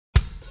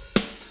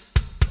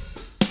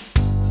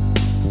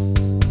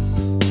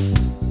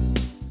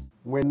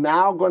we're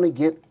now going to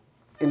get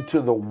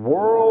into the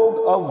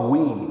world of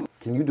weed.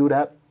 Can you do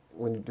that?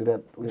 When you do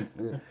that?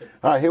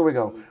 All right, here we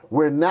go.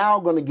 We're now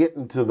going to get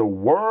into the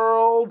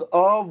world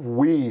of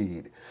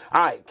weed.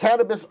 All right,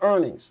 cannabis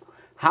earnings.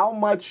 How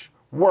much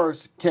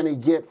worse can it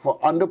get for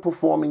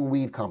underperforming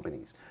weed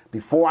companies?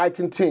 Before I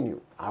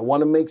continue, I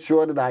want to make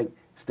sure that I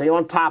stay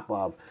on top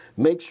of.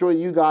 Make sure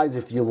you guys,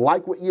 if you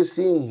like what you're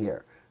seeing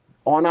here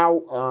on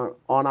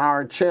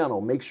our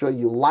channel, make sure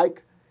you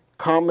like,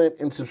 comment,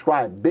 and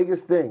subscribe.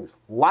 Biggest things,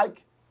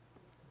 like,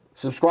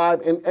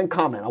 subscribe, and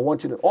comment. I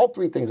want you to, all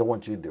three things I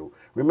want you to do.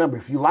 Remember,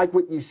 if you like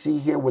what you see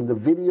here, when the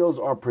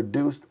videos are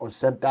produced or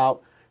sent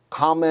out,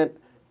 comment,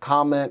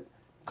 comment,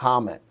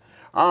 comment.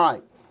 All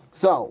right,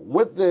 so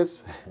with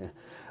this,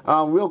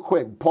 real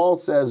quick, Paul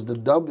says the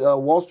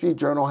Wall Street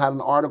Journal had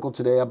an article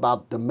today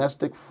about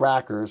domestic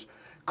frackers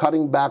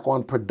cutting back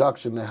on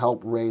production to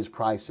help raise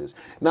prices.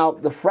 Now,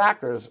 the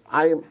frackers,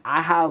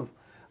 I have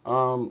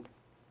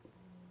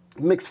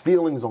mixed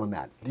feelings on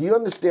that. Do you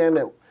understand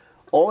that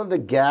all of the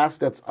gas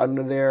that's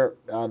under there,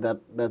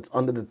 that's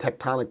under the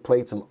tectonic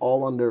plates and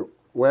all under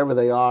wherever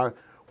they are,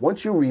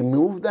 once you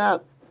remove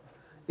that,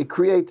 it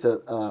creates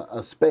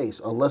a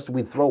space, unless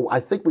we throw, I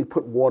think we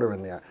put water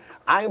in there.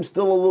 I am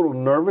still a little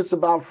nervous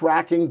about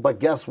fracking, but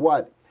guess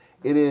what?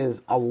 It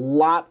is a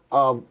lot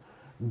of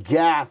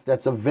gas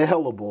that's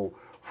available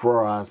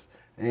for us.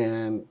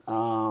 And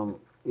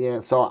yeah,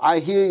 so I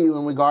hear you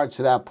in regards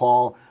to that,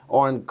 Paul,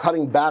 on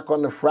cutting back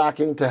on the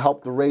fracking to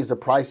help to raise the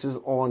prices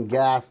on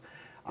gas.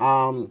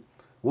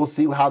 We'll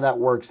see how that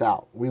works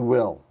out. We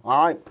will.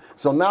 All right.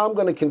 So now I'm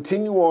going to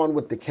continue on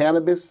with the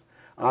cannabis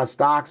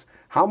stocks.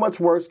 How much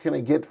worse can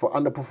it get for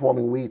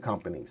underperforming weed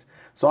companies?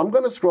 So I'm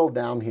going to scroll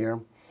down here.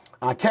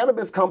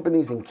 Cannabis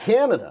companies in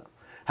Canada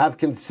have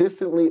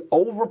consistently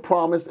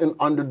overpromised and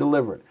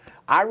underdelivered.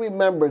 I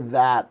remember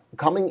that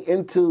coming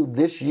into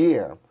this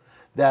year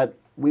that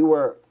we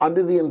were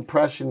under the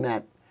impression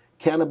that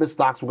cannabis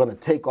stocks were going to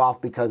take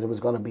off because it was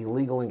going to be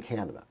legal in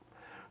Canada.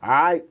 All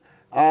right.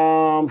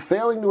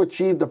 Failing to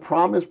achieve the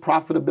promised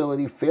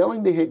profitability,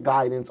 failing to hit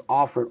guidance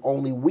offered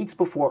only weeks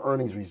before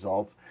earnings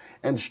results,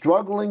 and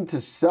struggling to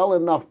sell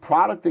enough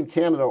product in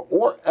Canada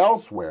or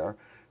elsewhere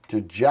to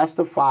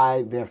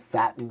justify their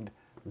fattened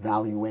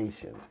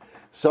valuations.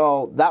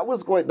 So that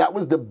was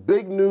the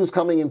big news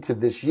coming into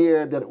this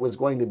year, that it was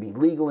going to be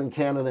legal in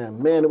Canada, and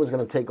man, it was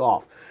going to take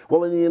off.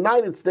 Well, in the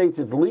United States,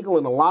 it's legal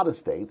in a lot of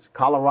states,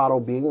 Colorado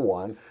being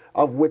one,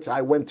 of which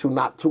I went to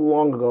not too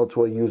long ago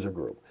to a user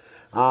group.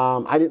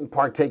 I didn't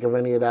partake of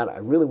any of that. I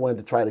really wanted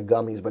to try the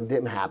gummies, but it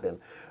didn't happen.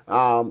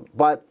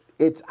 But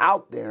it's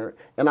out there,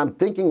 and I'm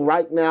thinking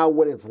right now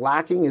what it's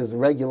lacking is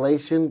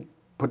regulation.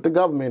 Put the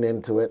government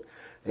into it,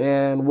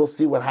 and we'll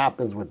see what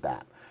happens with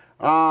that.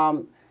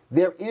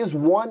 There is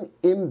one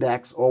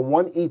index or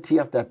one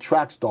ETF that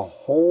tracks the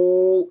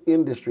whole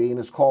industry, and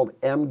it's called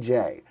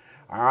MJ.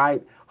 All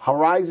right,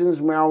 Horizons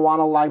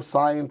Marijuana Life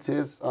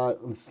Sciences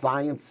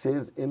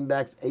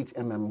Index,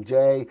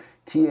 HMMJ,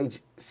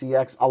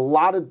 THCX, a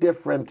lot of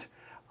different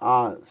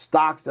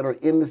stocks that are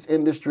in this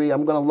industry.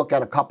 I'm going to look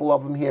at a couple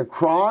of them here.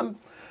 CRON,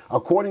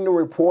 according to a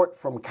report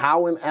from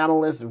Cowen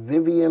analyst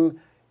Vivian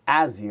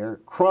Azier,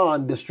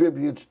 CRON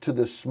distributes to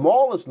the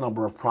smallest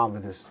number of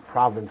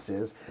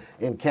provinces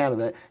in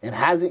Canada and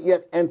hasn't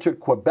yet entered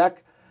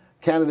Quebec,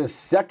 Canada's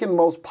second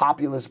most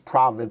populous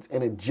province,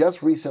 and it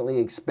just recently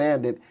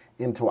expanded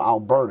into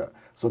Alberta.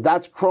 So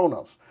that's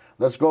Cronos.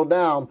 Let's go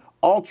down.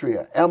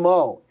 Altria,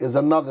 MO, is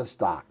another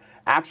stock.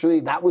 Actually,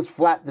 that was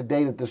flat the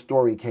day that the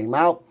story came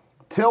out.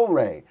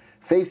 Tilray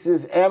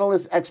faces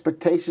analyst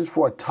expectations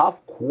for a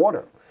tough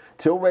quarter.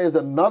 Tilray is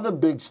another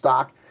big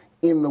stock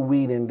in the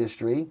weed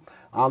industry.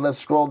 Let's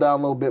scroll down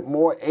a little bit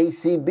more.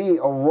 ACB,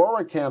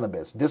 Aurora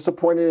Cannabis,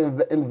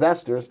 disappointed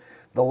investors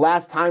the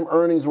last time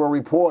earnings were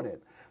reported.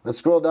 Let's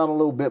scroll down a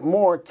little bit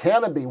more.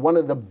 Canopy, one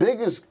of the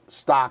biggest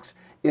stocks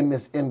in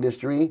this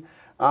industry.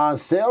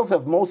 Sales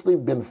have mostly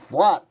been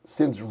flat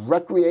since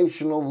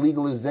recreational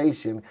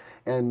legalization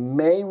and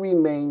may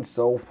remain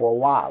so for a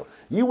while.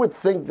 You would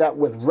think that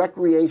with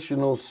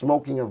recreational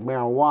smoking of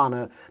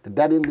marijuana,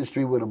 that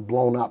industry would have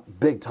blown up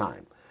big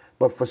time.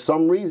 But for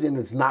some reason,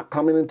 it's not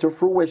coming into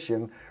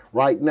fruition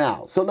right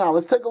now. So now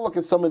let's take a look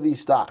at some of these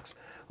stocks.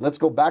 Let's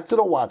go back to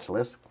the watch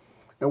list,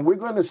 and we're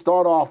going to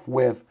start off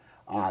with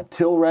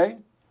Tilray.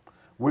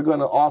 We're going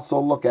to also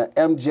look at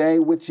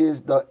MJ, which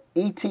is the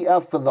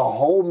ETF for the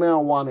whole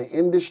marijuana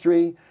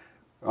industry,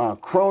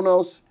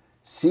 Cronos,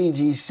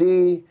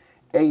 CGC,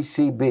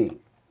 ACB.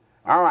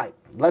 All right,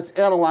 let's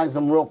analyze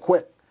them real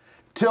quick.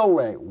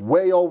 Tilray,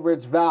 way over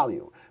its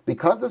value.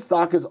 Because the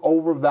stock is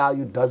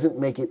overvalued doesn't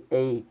make it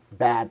a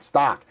bad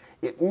stock.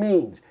 It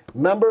means,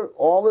 remember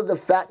all of the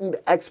fattened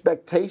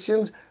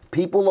expectations,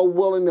 people are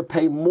willing to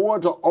pay more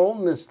to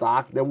own this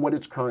stock than what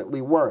it's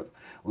currently worth.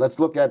 Let's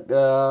look at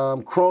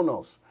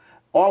Cronos.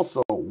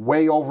 Also,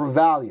 way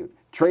overvalued,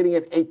 trading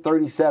at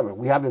 $8.37.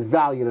 We have it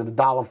valued at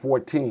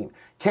 $1.14.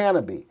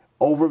 Canopy,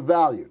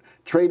 overvalued,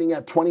 trading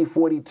at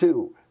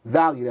 $20.42,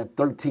 valued at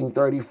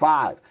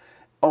 $13.35.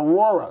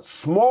 Aurora,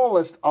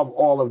 smallest of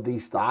all of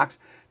these stocks,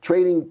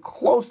 trading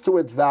close to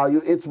its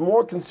value. It's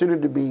more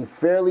considered to be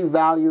fairly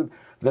valued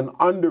than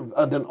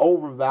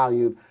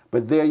overvalued,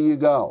 but there you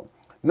go.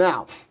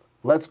 Now,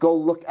 let's go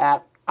look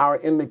at our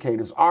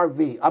indicators.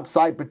 RV,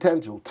 upside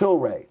potential.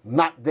 Tilray,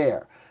 not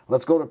there.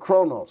 Let's go to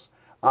Cronos.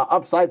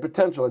 Upside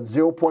potential at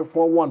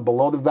 0.41,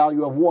 below the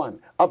value of 1.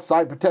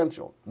 Upside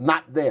potential,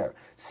 not there.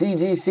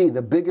 CGC,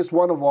 the biggest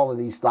one of all of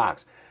these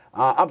stocks.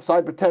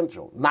 Upside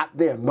potential, not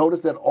there.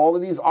 Notice that all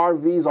of these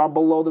RVs are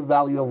below the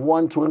value of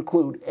 1 to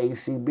include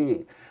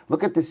ACB.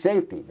 Look at the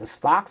safety. The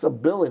stock's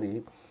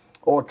ability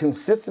or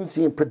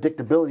consistency and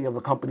predictability of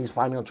a company's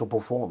financial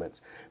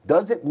performance.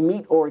 Does it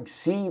meet or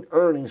exceed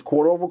earnings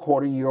quarter over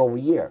quarter, year over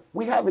year?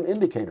 We have an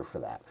indicator for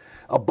that.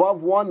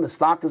 Above 1, the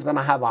stock is going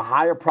to have a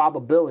higher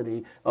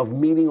probability of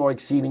meeting or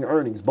exceeding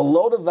earnings.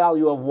 Below the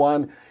value of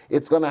 1,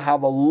 it's going to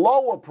have a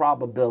lower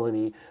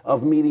probability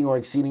of meeting or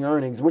exceeding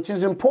earnings, which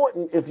is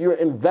important if you're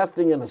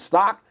investing in a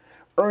stock.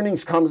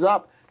 Earnings comes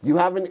up, you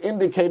have an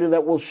indicator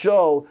that will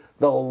show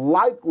the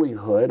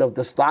likelihood of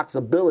the stock's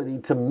ability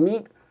to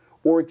meet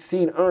or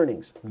exceed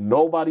earnings.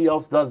 Nobody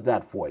else does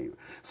that for you.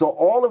 So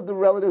all of the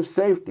relative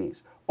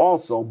safeties,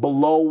 also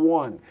below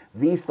 1.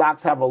 These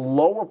stocks have a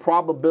lower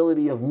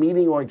probability of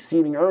meeting or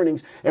exceeding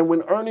earnings, and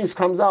when earnings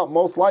comes out,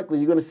 most likely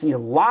you're going to see a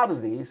lot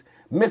of these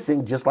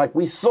missing, just like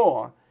we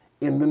saw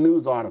in the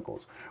news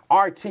articles.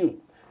 RT,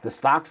 the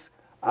stock's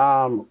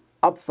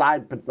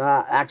upside, but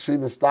actually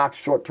the stock's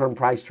short-term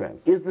price trend.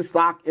 Is the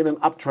stock in an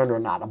uptrend or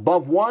not?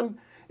 Above 1,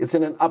 it's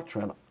in an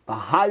uptrend. The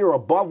higher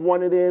above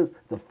 1 it is,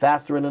 the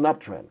faster in an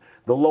uptrend.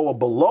 The lower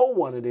below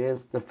 1 it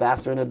is, the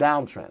faster in a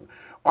downtrend.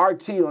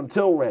 RT on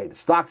Tilray, the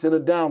stock's in a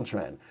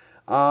downtrend.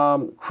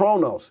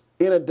 Cronos,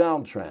 in a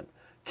downtrend.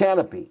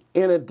 Canopy,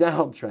 in a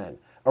downtrend.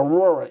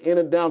 Aurora, in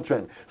a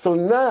downtrend. So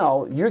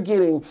now you're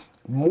getting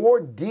more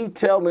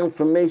detailed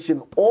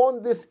information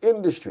on this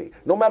industry.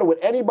 No matter what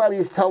anybody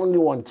is telling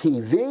you on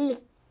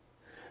TV,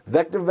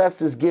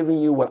 VectorVest is giving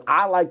you what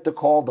I like to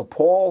call the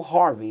Paul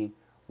Harvey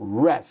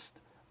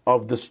rest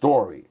of the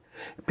story.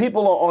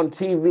 People are on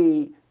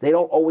TV, they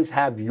don't always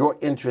have your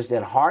interest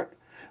at heart.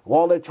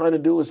 All they're trying to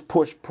do is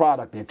push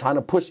product. They're trying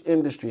to push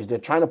industries. They're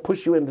trying to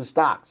push you into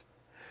stocks.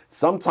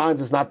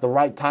 Sometimes it's not the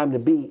right time to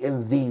be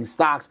in these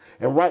stocks.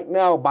 And right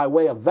now, by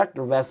way of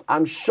VectorVest,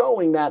 I'm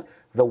showing that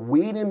the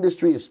weed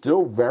industry is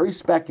still very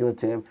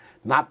speculative,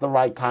 not the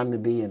right time to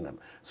be in them.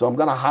 So I'm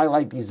going to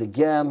highlight these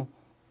again.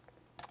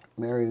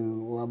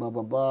 Cronos,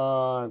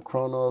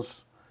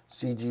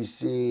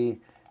 CGC,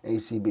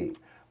 ACB.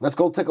 Let's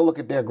go take a look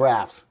at their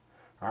graphs.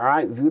 All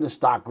right, view the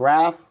stock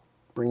graph.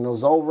 Bring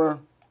those over.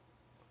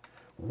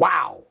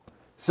 Wow.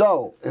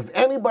 So if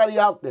anybody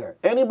out there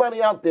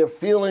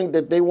feeling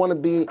that they want to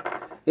be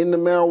in the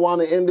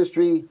marijuana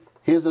industry,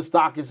 here's the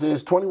stock. It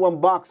says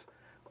 21 bucks.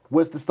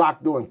 What's the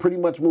stock doing? Pretty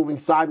much moving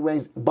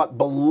sideways, but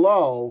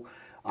below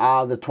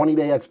the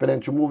 20-day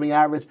exponential moving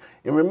average.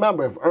 And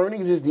remember, if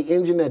earnings is the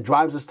engine that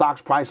drives the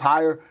stock's price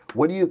higher,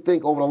 what do you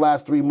think over the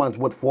last 3 months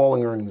what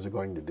falling earnings are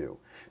going to do?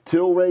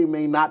 Tilray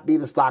may not be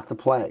the stock to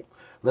play.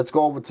 Let's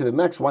go over to the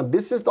next one.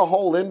 This is the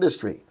whole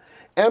industry.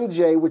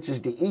 MJ, which is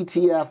the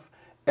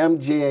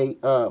ETFMG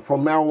for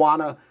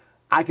marijuana,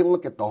 I can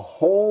look at the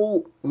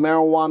whole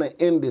marijuana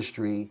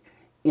industry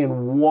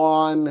in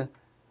one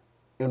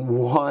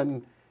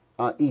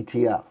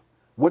ETF.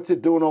 What's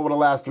it doing over the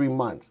last 3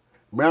 months?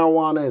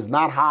 Marijuana is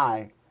not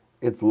high,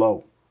 it's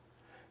low.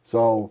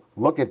 So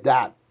look at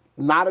that.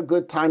 Not a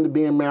good time to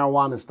be in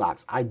marijuana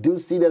stocks. I do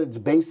see that it's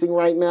basing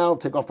right now.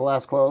 Take off the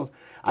last close.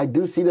 I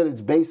do see that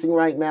it's basing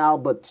right now,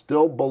 but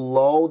still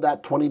below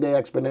that 20-day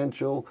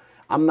exponential.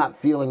 I'm not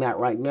feeling that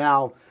right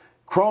now.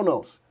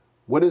 Cronos,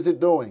 what is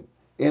it doing?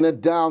 In a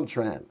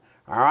downtrend.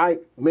 All right,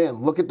 man,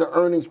 look at the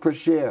earnings per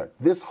share.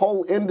 This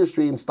whole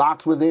industry and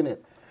stocks within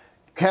it.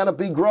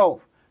 Canopy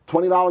Growth,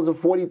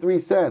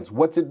 $20.43.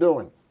 What's it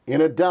doing?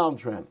 In a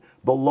downtrend,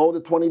 below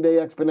the 20-day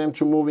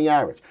exponential moving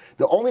average.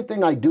 The only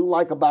thing I do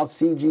like about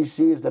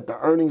CGC is that the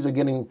earnings are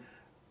getting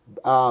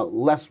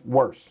less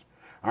worse.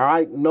 All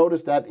right,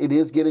 notice that it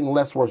is getting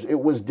less worse. It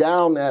was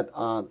down at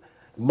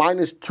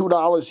minus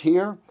 $2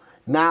 here.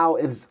 Now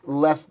it's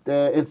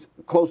it's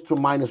close to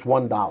minus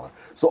 $1.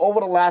 So over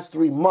the last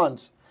 3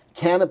 months,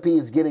 Canopy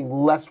is getting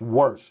less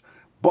worse,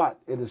 but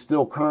it is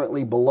still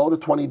currently below the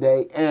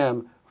 20-day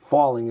and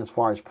falling as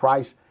far as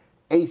price.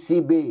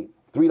 ACB,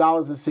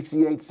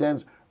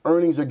 $3.68.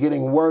 Earnings are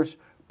getting worse.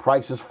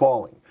 Price is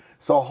falling.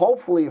 So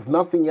hopefully, if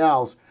nothing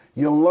else,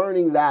 you're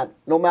learning that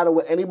no matter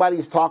what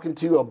anybody's talking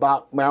to you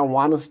about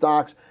marijuana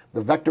stocks,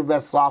 the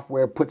VectorVest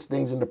software puts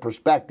things into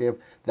perspective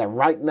that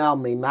right now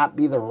may not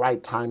be the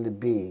right time to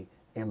be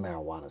in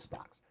marijuana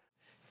stocks.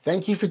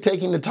 Thank you for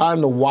taking the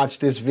time to watch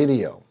this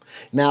video.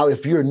 Now,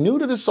 if you're new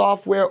to the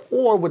software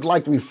or would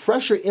like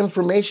refresher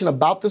information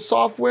about the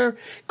software,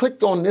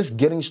 click on this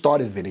Getting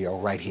Started video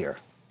right here.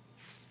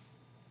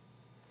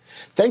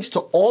 Thanks to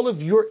all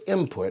of your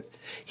input,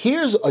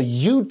 here's a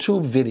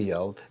YouTube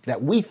video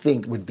that we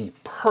think would be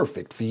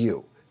perfect for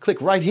you.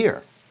 Click right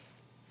here.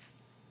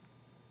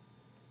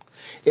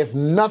 If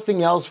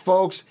nothing else,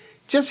 folks,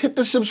 just hit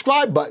the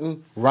subscribe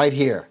button right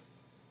here.